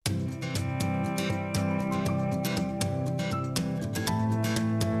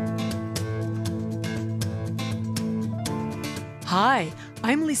Hi,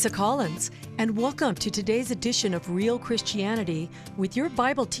 I'm Lisa Collins, and welcome to today's edition of Real Christianity with your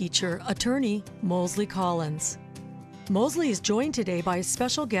Bible teacher, attorney Moseley Collins. Moseley is joined today by a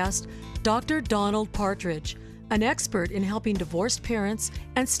special guest, Dr. Donald Partridge, an expert in helping divorced parents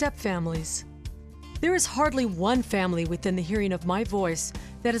and stepfamilies. There is hardly one family within the hearing of my voice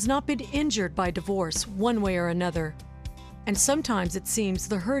that has not been injured by divorce one way or another. And sometimes it seems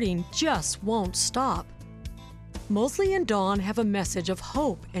the hurting just won't stop. Moseley and Dawn have a message of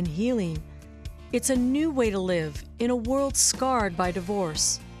hope and healing. It's a new way to live in a world scarred by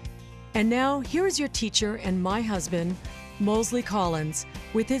divorce. And now, here is your teacher and my husband, Moseley Collins,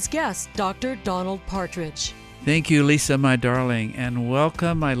 with his guest, Dr. Donald Partridge. Thank you, Lisa, my darling, and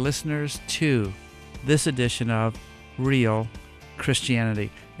welcome my listeners to this edition of Real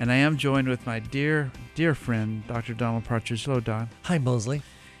Christianity. And I am joined with my dear friend, Dr. Donald Partridge. Hello, Don. Hi, Moseley.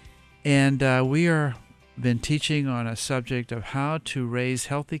 And we are been teaching on a subject of how to raise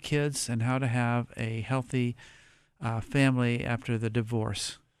healthy kids and how to have a healthy family after the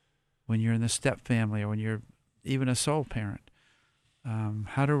divorce, when you're in the step family or when you're even a sole parent.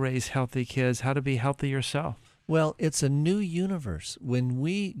 How to raise healthy kids, how to be healthy yourself. Well, it's a new universe. When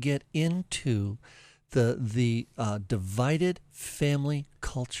we get into the divided family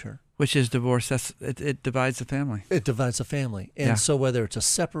culture, which is divorce. It divides the family. It divides the family. And so whether it's a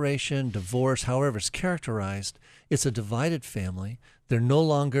separation, divorce, however it's characterized, it's a divided family. They're no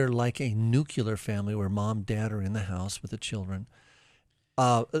longer like a nuclear family where mom, dad are in the house with the children.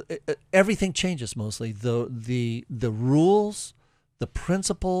 Everything changes mostly. The rules, the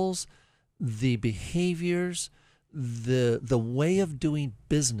principles, the behaviors, the way of doing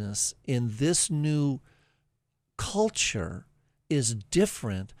business in this new culture is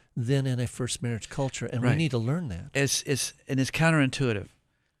different than in a first marriage culture, and we need to learn that. It's counterintuitive,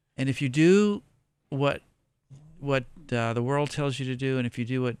 and if you do what the world tells you to do, and if you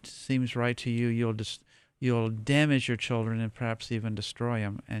do what seems right to you, you'll damage your children and perhaps even destroy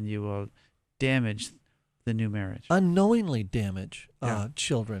them, and you will damage the new marriage. Unknowingly damage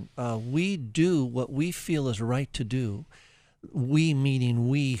children. We do what we feel is right to do. We, meaning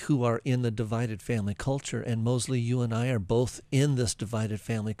we who are in the divided family culture, and Moseley, you and I are both in this divided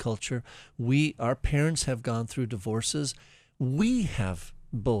family culture. Our parents have gone through divorces. We have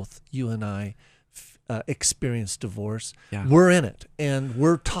both, you and I, experienced divorce. Yeah. We're in it, and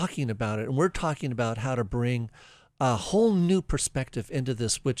we're talking about it, and we're talking about how to bring a whole new perspective into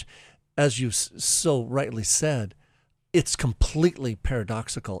this, which, as you so rightly said, it's completely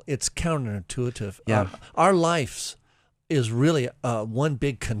paradoxical. It's counterintuitive. Yeah. Our lives is really one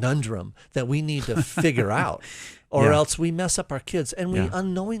big conundrum that we need to figure out, or else we mess up our kids, and we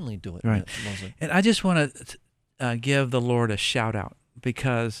unknowingly do it. Right. And I just want to give the Lord a shout out,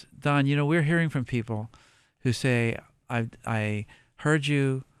 because, Don, we're hearing from people who say, I heard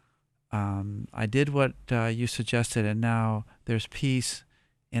you, I did what you suggested, and now there's peace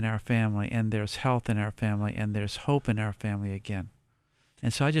in our family, and there's health in our family, and there's hope in our family again.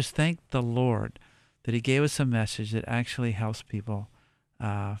 And so I just thank the Lord that he gave us a message that actually helps people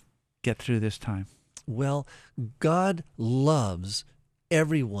get through this time. Well, God loves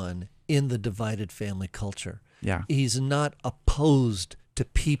everyone in the divided family culture. Yeah. He's not opposed to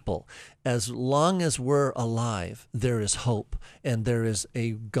people. As long as we're alive, there is hope, and there is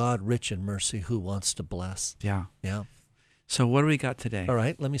a God rich in mercy who wants to bless. Yeah. Yeah. So what do we got today? All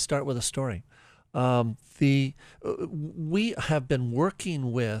right, let me start with a story. We have been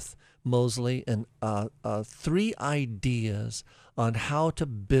working with Moseley and 3 ideas on how to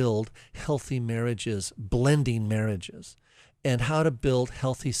build healthy marriages, blending marriages, and how to build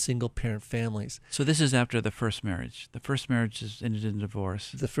healthy single-parent families. So this is after the first marriage. The first marriage is ended in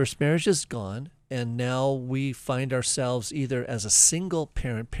divorce. The first marriage is gone, and now we find ourselves either as a single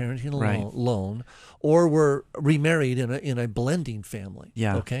parent, parenting alone, or we're remarried in a blending family.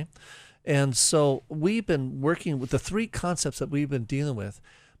 Yeah. Okay? And so we've been working with the 3 concepts that we've been dealing with,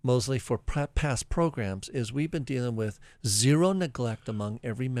 Moseley, for past programs, is we've been dealing with zero neglect among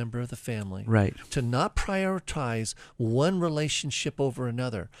every member of the family. Right. To not prioritize one relationship over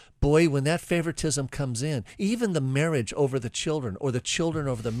another. Boy, when that favoritism comes in, even the marriage over the children, or the children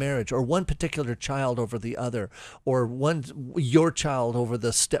over the marriage, or one particular child over the other, or your child over the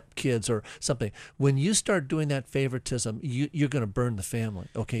stepkids or something. When you start doing that favoritism, you're going to burn the family.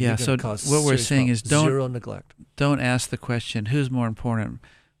 Okay. Yeah. So what we're saying is zero neglect. Don't ask the question, who's more important,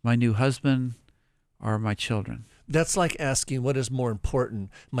 my new husband or my children? That's like asking, what is more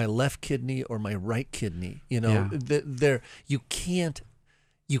important, my left kidney or my right kidney? You can't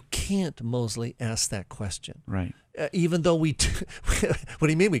You can't, Moseley, ask that question. Right. Even though we do. What do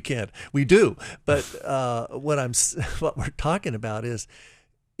you mean we can't? We do. But what we're talking about is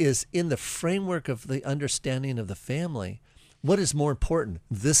in the framework of the understanding of the family, what is more important,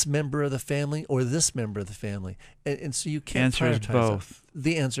 this member of the family or this member of the family? And so you can't Answer is prioritize both. that.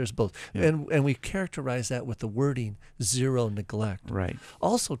 The answer is both. Yeah. And we characterize that with the wording zero neglect. Right.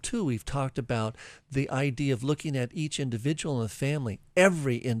 Also, too, we've talked about the idea of looking at each individual in the family,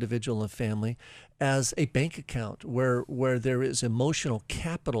 every individual in the family, as a bank account where there is emotional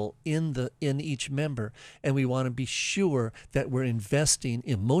capital in each member, and we want to be sure that we're investing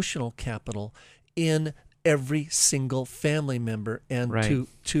emotional capital in every single family member, and Right.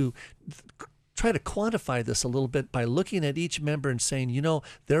 to try to quantify this a little bit by looking at each member and saying,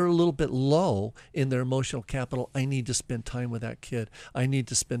 they're a little bit low in their emotional capital. I need to spend time with that kid. I need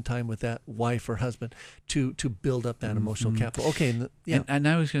to spend time with that wife or husband to build up that emotional capital. Okay, yeah. And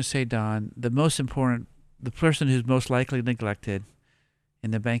I was going to say, Don, the person who's most likely neglected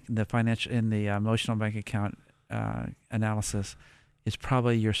in the emotional bank account analysis is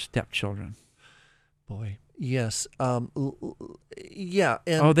probably your stepchildren. Boy, yes, yeah.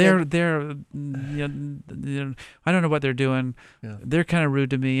 And, they're I don't know what they're doing. Yeah. They're kind of rude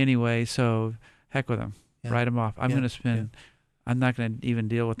to me anyway, so heck with them. Yeah. Write them off. I'm Yeah. going to spend. Yeah. I'm not going to even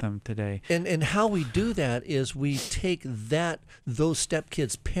deal with them today. And how we do that is we take those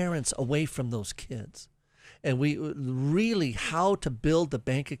stepkids' parents away from those kids. And we really, how to build the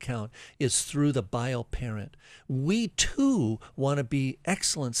bank account is through the bio parent. We too want to be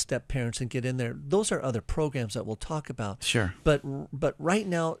excellent step parents and get in there. Those are other programs that we'll talk about. Sure. But right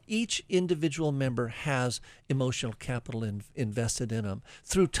now, each individual member has emotional capital invested in them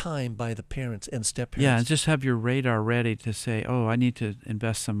through time by the parents and step parents. Yeah, and just have your radar ready to say, oh, I need to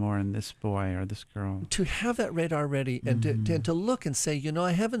invest some more in this boy or this girl. To have that radar ready and to look and say,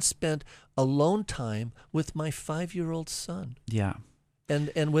 I haven't spent alone time with my 5-year-old son. Yeah.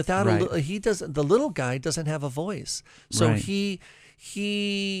 And without Right. the little guy doesn't have a voice. So Right.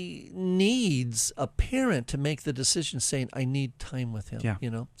 he needs a parent to make the decision saying, I need time with him.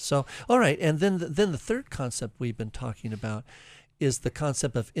 Yeah. So, all right. And then the third concept we've been talking about is the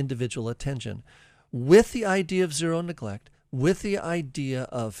concept of individual attention. With the idea of zero neglect, with the idea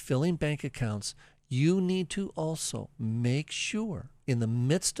of filling bank accounts, you need to also make sure in the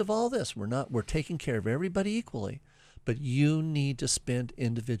midst of all this, we're taking care of everybody equally, but you need to spend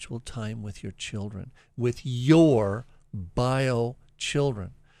individual time with your children, with your bio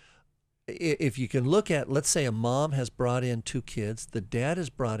children. If you can look at, let's say a mom has brought in 2 kids, the dad has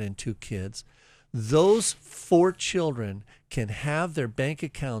brought in 2 kids, those 4 children can have their bank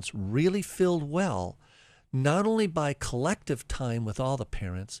accounts really filled well, not only by collective time with all the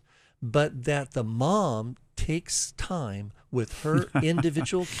parents, but that the mom takes time with her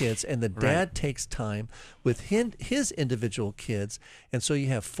individual kids and the dad Right. takes time with his individual kids. And so you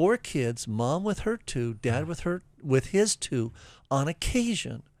have 4 kids, mom with her 2, dad with his 2 on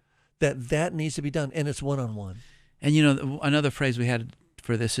occasion. That needs to be done, and it's one-on-one. And another phrase we had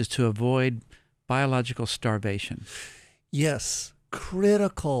for this is to avoid biological starvation. Yes,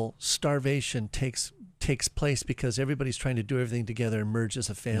 critical starvation takes place because everybody's trying to do everything together and merge as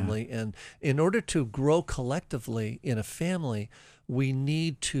a family. Yeah. And in order to grow collectively in a family, we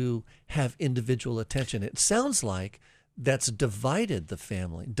need to have individual attention. It sounds like that's dividing the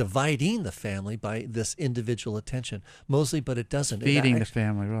family by this individual attention. Moseley, but it doesn't. Feeding the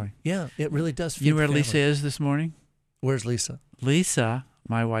family, really. Yeah, it really does feed You know the where family. Lisa is this morning? Where's Lisa? Lisa,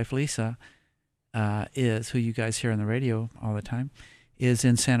 my wife Lisa, is, who you guys hear on the radio all the time, is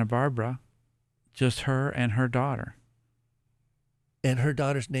in Santa Barbara. Just her and her daughter. And her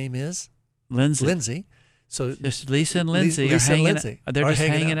daughter's name is? Lindsay. Lindsay. So just Lisa and Lindsay Lisa are hanging. and Lindsay they're are just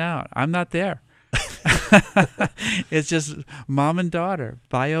hanging out. I'm not there. It's just mom and daughter,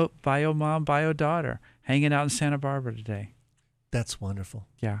 bio mom, bio daughter, hanging out in Santa Barbara today. That's wonderful.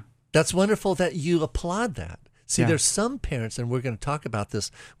 Yeah. That's wonderful that you applaud that. See, Yeah. there's some parents, and we're going to talk about this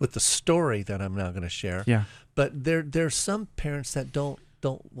with the story that I'm now going to share. Yeah. But there's some parents that don't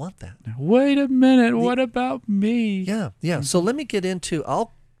want that. Wait a minute. What about me? Yeah. Mm-hmm. So let me get into,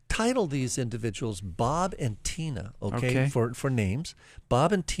 I'll title these individuals Bob and Tina, okay. For names.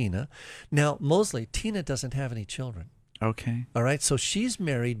 Bob and Tina. Now, Moseley, Tina doesn't have any children. Okay. All right. So she's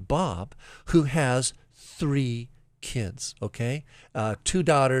married Bob, who has 3 kids, okay? 2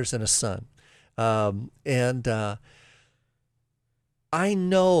 daughters and a son. I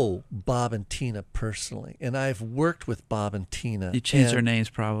know Bob and Tina personally, and I've worked with Bob and Tina. You changed their names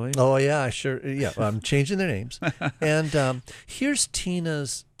probably. Oh yeah, I'm changing their names. And here's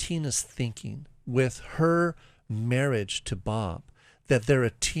Tina's thinking with her marriage to Bob, that they're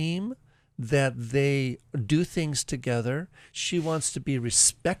a team, that they do things together. She wants to be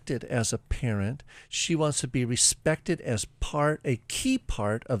respected as a parent. She wants to be respected as a key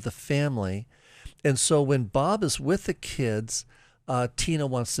part of the family. And so when Bob is with the kids, Tina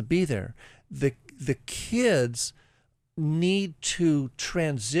wants to be there. The kids need to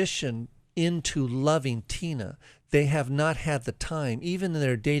transition into loving Tina. They have not had the time, even in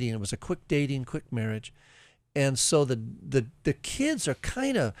their dating. It was a quick dating, quick marriage. And so the kids are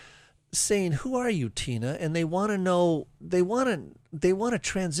kind of saying, "Who are you, Tina?" And they want to know, they want to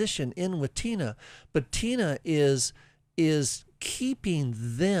transition in with Tina, but Tina is keeping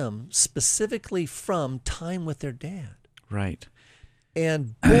them specifically from time with their dad. Right.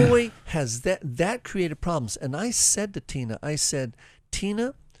 And boy, has that created problems. And I said to Tina,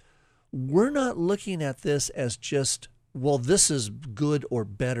 Tina, we're not looking at this as just, well, this is good or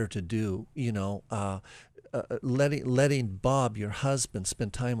better to do, letting Bob, your husband,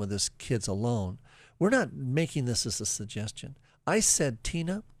 spend time with his kids alone. We're not making this as a suggestion. I said,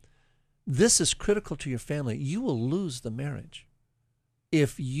 Tina, this is critical to your family. You will lose the marriage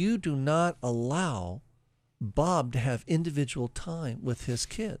if you do not allow Bob to have individual time with his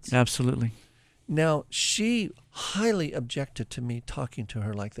kids. Absolutely. Now, she highly objected to me talking to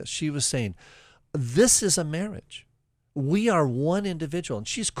her like this. She was saying, this is a marriage. We are one individual. And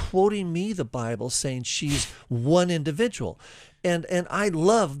she's quoting me the Bible, saying she's one individual. And I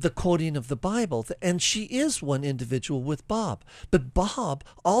love the quoting of the Bible. And she is one individual with Bob. But Bob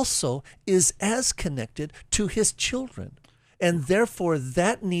also is as connected to his children. And therefore,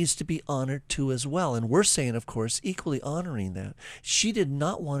 that needs to be honored too as well. And we're saying, of course, equally honoring that. She did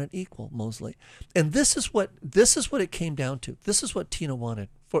not want it equal, Moseley. And this is what it came down to. This is what Tina wanted,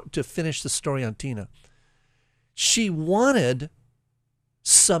 to finish the story on Tina. She wanted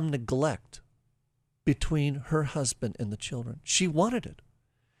some neglect between her husband and the children. She wanted it.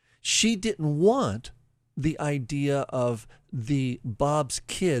 She didn't want the idea of Bob's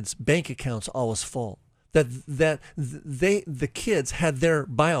kids' bank accounts always full. That the kids had their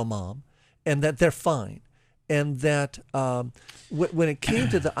bio mom, and that they're fine, and that when it came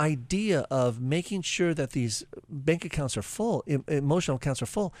to the idea of making sure that these bank accounts are full, emotional accounts are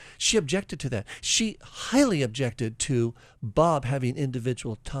full, she objected to that. She highly objected to Bob having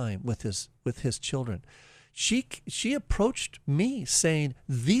individual time with his children. She approached me saying,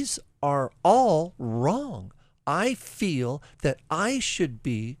 "These are all wrong. I feel that I should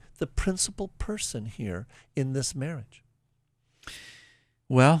be the principal person here in this marriage."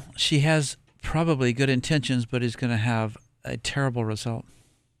 Well, she has probably good intentions, but is going to have a terrible result.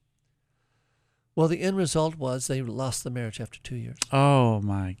 Well, the end result was they lost the marriage after 2 years. Oh,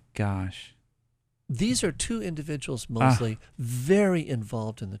 my gosh. These are two individuals, Moseley, very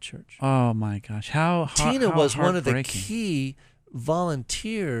involved in the church. Oh, my gosh. Tina was one of the heartbreaking. key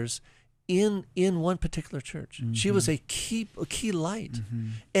volunteers in one particular church. Mm-hmm. She was a key light, mm-hmm.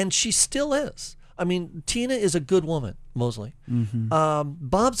 and she still is. I mean, Tina is a good woman, Moseley. Mm-hmm.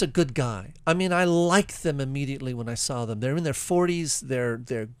 Bob's a good guy. I mean, I liked them immediately when I saw them. They're in their 40s.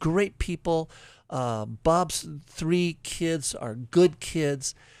 They're great people. Bob's 3 kids are good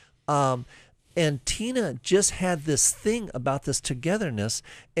kids. And Tina just had this thing about this togetherness.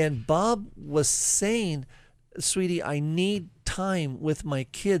 And Bob was saying, "Sweetie, I need time with my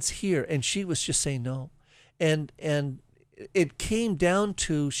kids here." And she was just saying no. And it came down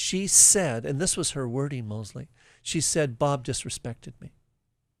to, she said, and this was her wording, Moseley, she said, "Bob disrespected me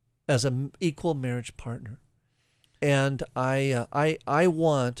as an equal marriage partner. And I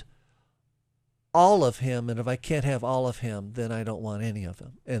want all of him, and if I can't have all of him, then I don't want any of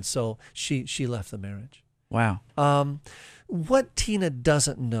him." And so she left the marriage. Wow. What Tina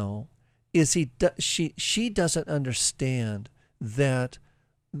doesn't know is she doesn't understand that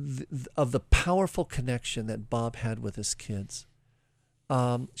of the powerful connection that Bob had with his kids.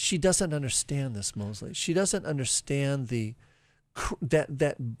 She doesn't understand this, Moseley. She doesn't understand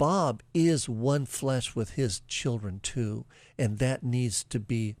that Bob is one flesh with his children too, and that needs to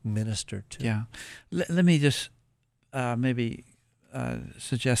be ministered to. Yeah. Let me just maybe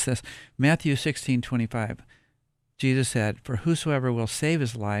suggest this. Matthew 16:25. Jesus said, "For whosoever will save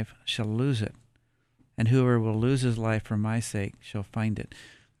his life shall lose it, and whoever will lose his life for my sake shall find it."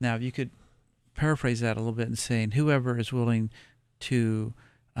 Now, if you could paraphrase that a little bit and saying, whoever is willing to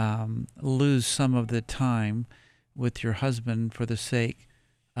lose some of the time with your husband for the sake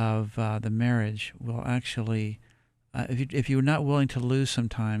of the marriage will actually, if you're not willing to lose some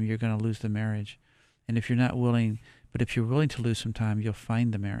time, you're going to lose the marriage. And if you're not willing, but if you're willing to lose some time, you'll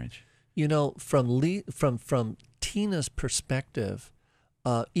find the marriage. You know, from Tina's perspective,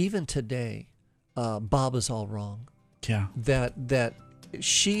 even today, Bob is all wrong. Yeah. that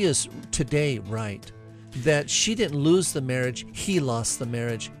she is today right. That she didn't lose the marriage, he lost the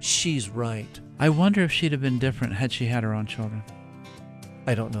marriage. She's right. I wonder if she'd have been different had she had her own children.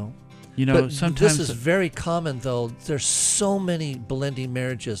 I don't know. You know, But sometimes this is very common, though. There's so many blending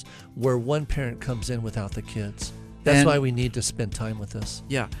marriages where one parent comes in without the kids. That's why we need to spend time with this.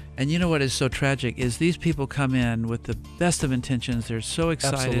 Yeah, and you know what is so tragic is these people come in with the best of intentions. They're so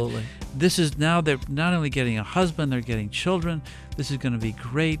excited. Absolutely. This is now they're not only getting a husband, they're getting children. This is going to be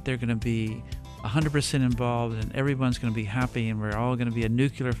great. They're going to be 100% involved, and everyone's going to be happy, and we're all going to be a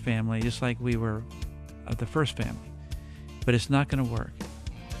nuclear family, just like we were the first family. But it's not going to work.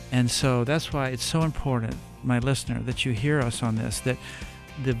 And so that's why it's so important, my listener, that you hear us on this, that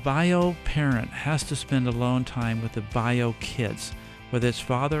the bio parent has to spend alone time with the bio kids, whether it's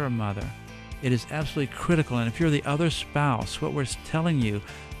father or mother. It is absolutely critical. And if you're the other spouse, what we're telling you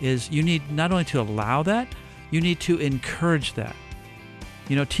is you need not only to allow that, you need to encourage that.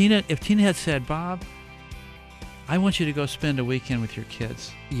 You know, if Tina had said, Bob, I want you to go spend a weekend with your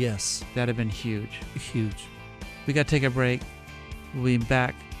kids. Yes. That'd have been huge. Huge. We got to take a break. We'll be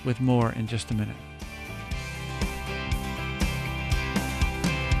back with more in just a minute.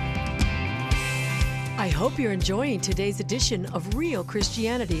 I hope you're enjoying today's edition of Real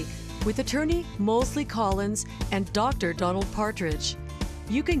Christianity with attorney Moseley Collins and Dr. Donald Partridge.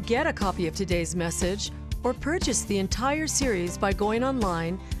 You can get a copy of today's message or purchase the entire series by going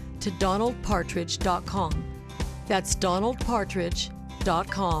online to donaldpartridge.com. That's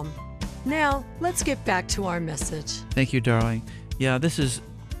donaldpartridge.com. Now, let's get back to our message. Thank you, darling. Yeah, this is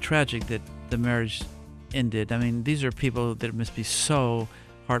tragic that the marriage ended. I mean, these are people that must be so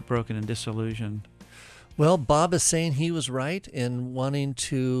heartbroken and disillusioned. Well, Bob is saying he was right in wanting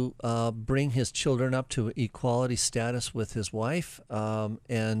to bring his children up to equality status with his wife.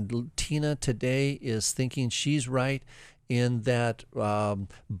 And Tina today is thinking she's right in that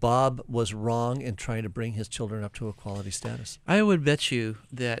Bob was wrong in trying to bring his children up to equality status. I would bet you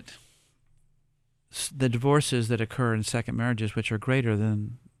that the divorces that occur in second marriages, which are greater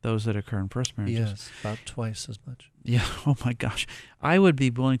than those that occur in first marriages. Yes, about twice as much. Yeah, oh my gosh. I would be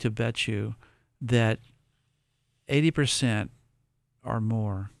willing to bet you that 80% or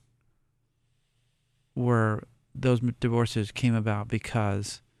more were those divorces came about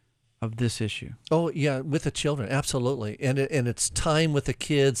because of this issue. Oh yeah, with the children, absolutely, and it's time with the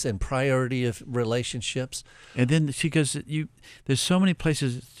kids and priority of relationships. And then because there's so many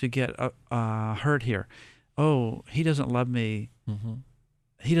places to get hurt here. Oh, he doesn't love me. Mm-hmm.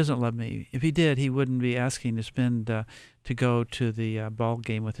 He doesn't love me. If he did, he wouldn't be asking to go to the ball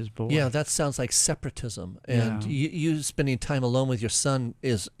game with his boy. Yeah, that sounds like separatism, and you spending time alone with your son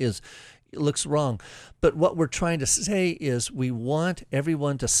looks wrong. But what we're trying to say is we want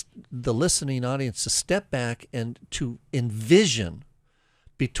everyone the listening audience to step back and to envision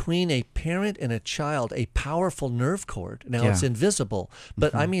between a parent and a child a powerful nerve cord. Now it's invisible,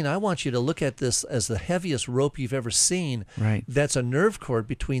 but I mean, I want you to look at this as the heaviest rope you've ever seen. Right. That's a nerve cord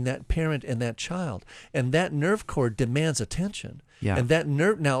between that parent and that child, and that nerve cord demands attention. Yeah. And that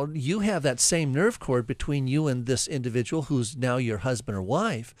nerve, now you have that same nerve cord between you and this individual who's now your husband or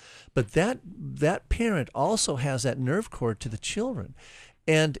wife, but that parent also has that nerve cord to the children.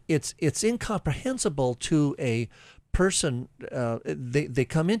 And it's incomprehensible to a person, they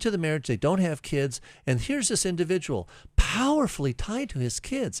come into the marriage, they don't have kids, and here's this individual powerfully tied to his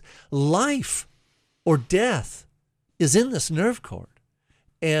kids. Life or death is in this nerve cord.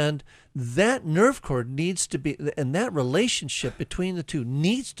 And that nerve cord needs to be, and that relationship between the two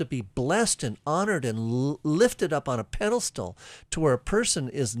needs to be blessed and honored and lifted up on a pedestal to where a person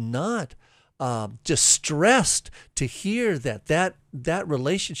is not distressed to hear that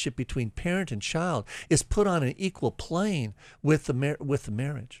relationship between parent and child is put on an equal plane with the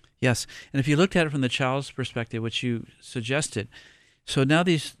marriage. Yes, and if you looked at it from the child's perspective, which you suggested, so now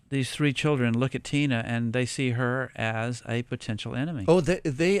these three children look at Tina and they see her as a potential enemy. Oh,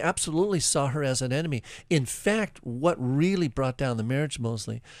 they absolutely saw her as an enemy. In fact, what really brought down the marriage,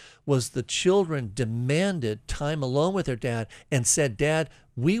 Moseley, was the children demanded time alone with their dad and said, "Dad,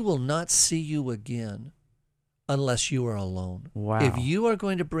 we will not see you again unless you are alone. Wow. If you are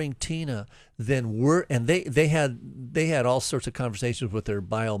going to bring Tina, then they had all sorts of conversations with their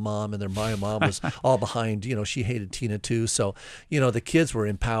bio mom, and their bio mom was all behind, she hated Tina too. So, the kids were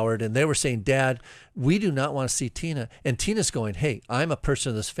empowered, and they were saying, "Dad, we do not want to see Tina." And Tina's going, "Hey, I'm a person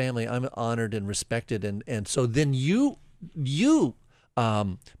of this family. I'm honored and respected." And so then you,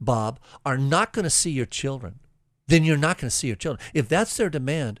 Bob, are not going to see your children. Then you're not going to see your children. If that's their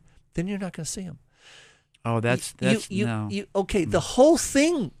demand, then you're not going to see them. Oh, that's no. Okay, the whole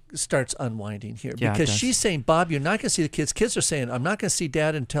thing starts unwinding here, Yeah, it because does. she's saying, Bob, you're not going to see the kids. Kids are saying, I'm not going to see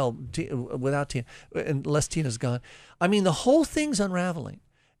Dad unless Tina's gone. I mean, the whole thing's unraveling.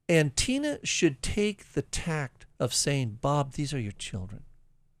 And Tina should take the tact of saying, Bob, these are your children.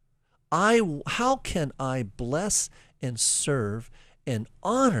 How can I bless and serve and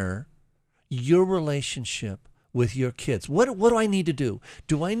honor your relationship with your kids? What do I need to do?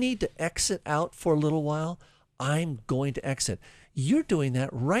 Do I need to exit out for a little while? I'm going to exit. You're doing that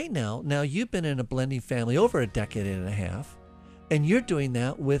right now. Now, you've been in a blending family over a decade and a half, and you're doing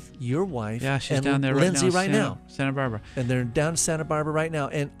that with your wife she's and down there Lindsay right now. Santa Barbara. And they're down in Santa Barbara right now.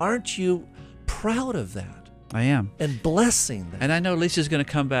 And aren't you proud of that? I am. And blessing that. And I know Lisa's going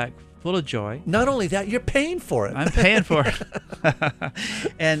to come back full of joy. Not only that, you're paying for it. I'm paying for it.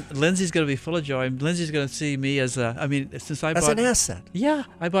 And Lindsay's going to be full of joy. Lindsay's going to see me as an asset. Yeah,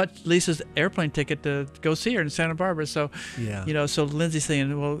 I bought Lisa's airplane ticket to go see her in Santa Barbara. So, so Lindsay's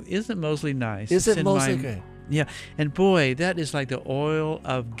saying, well, isn't Moseley nice? Isn't Moseley great? Yeah, and boy, that is like the oil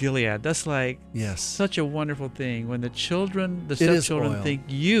of Gilead. That's like such a wonderful thing when the stepchildren think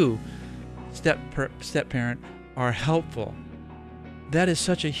you, step-parent, are helpful. That is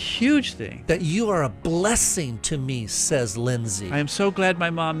such a huge thing. That you are a blessing to me, says Lindsay. I am so glad my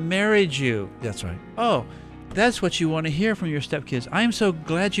mom married you. That's right. Oh, that's what you want to hear from your stepkids. I am so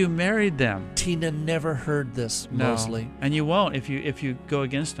glad you married them. Tina never heard this, Moseley. And you won't if you go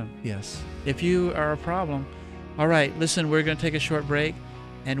against them. Yes. If you are a problem. All right, listen, we're going to take a short break,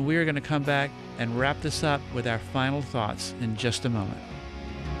 and we're going to come back and wrap this up with our final thoughts in just a moment.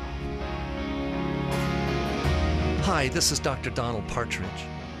 Hi, this is Dr. Donald Partridge.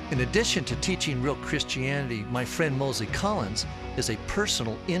 In addition to teaching real Christianity, my friend Moseley Collins is a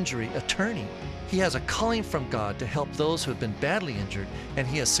personal injury attorney. He has a calling from God to help those who have been badly injured, and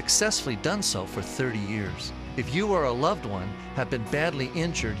he has successfully done so for 30 years. If you or a loved one have been badly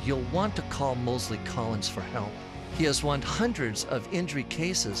injured, you'll want to call Moseley Collins for help. He has won hundreds of injury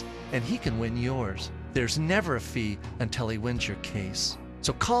cases, and he can win yours. There's never a fee until he wins your case.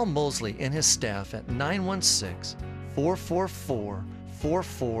 So call Moseley and his staff at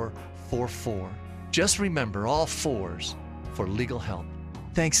 916-444-4444. Just remember all fours for legal help.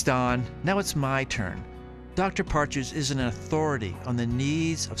 Thanks, Don. Now it's my turn. Dr. Partridge is an authority on the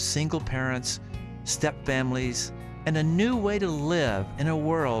needs of single parents, step-families, and a new way to live in a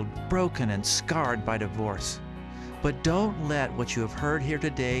world broken and scarred by divorce. But don't let what you have heard here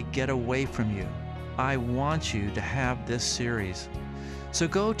today get away from you. I want you to have this series. So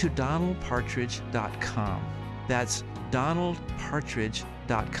go to donaldpartridge.com. That's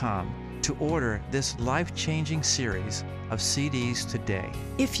donaldpartridge.com to order this life-changing series of CDs today.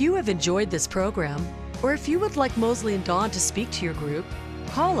 If you have enjoyed this program, or if you would like Moseley and Dawn to speak to your group,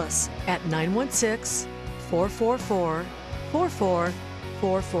 call us at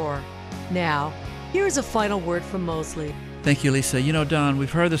 916-444-4444. Now, here's a final word from Moseley. Thank you, Lisa. You know, Don,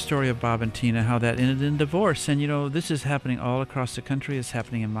 we've heard the story of Bob and Tina, how that ended in divorce. And, this is happening all across the country. It's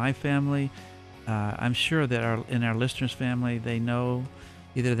happening in my family. I'm sure that in our listeners' family, they know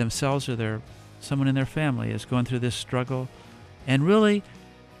either themselves or someone in their family is going through this struggle. And really,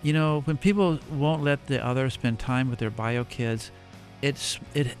 when people won't let the other spend time with their bio kids,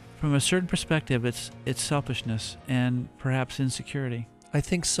 from a certain perspective, it's selfishness and perhaps insecurity. I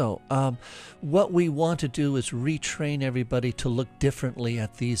think so. What we want to do is retrain everybody to look differently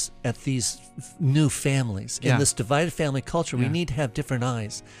at these new families. In this divided family culture, we need to have different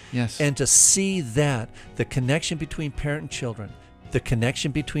eyes. Yes. And to see that the connection between parent and children, the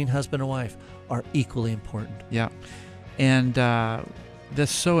connection between husband and wife are equally important. Yeah. And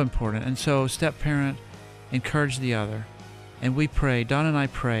that's so important. And so step-parent, encourage the other. And we pray, Don and I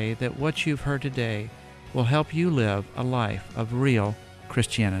pray, that what you've heard today will help you live a life of real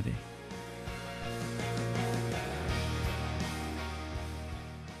Christianity.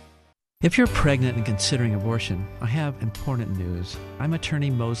 If you're pregnant and considering abortion, I have important news. I'm attorney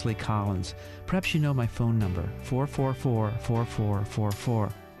Moseley Collins. Perhaps you know my phone number,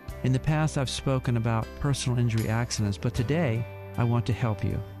 444-4444. In the past, I've spoken about personal injury accidents, but today, I want to help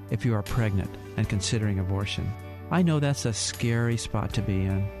you if you are pregnant and considering abortion. I know that's a scary spot to be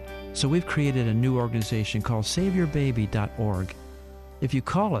in. So we've created a new organization called SaveYourBaby.org. If you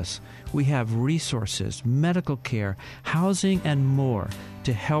call us, we have resources, medical care, housing, and more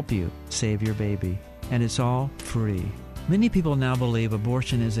to help you save your baby. And it's all free. Many people now believe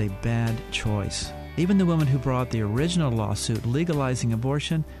abortion is a bad choice. Even the woman who brought the original lawsuit legalizing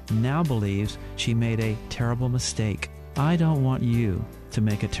abortion now believes she made a terrible mistake. I don't want you to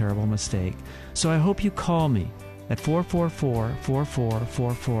make a terrible mistake. So I hope you call me at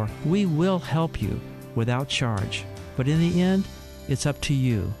 444-4444. We will help you without charge. But in the end, it's up to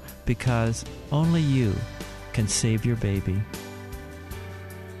you. because only you can save your baby.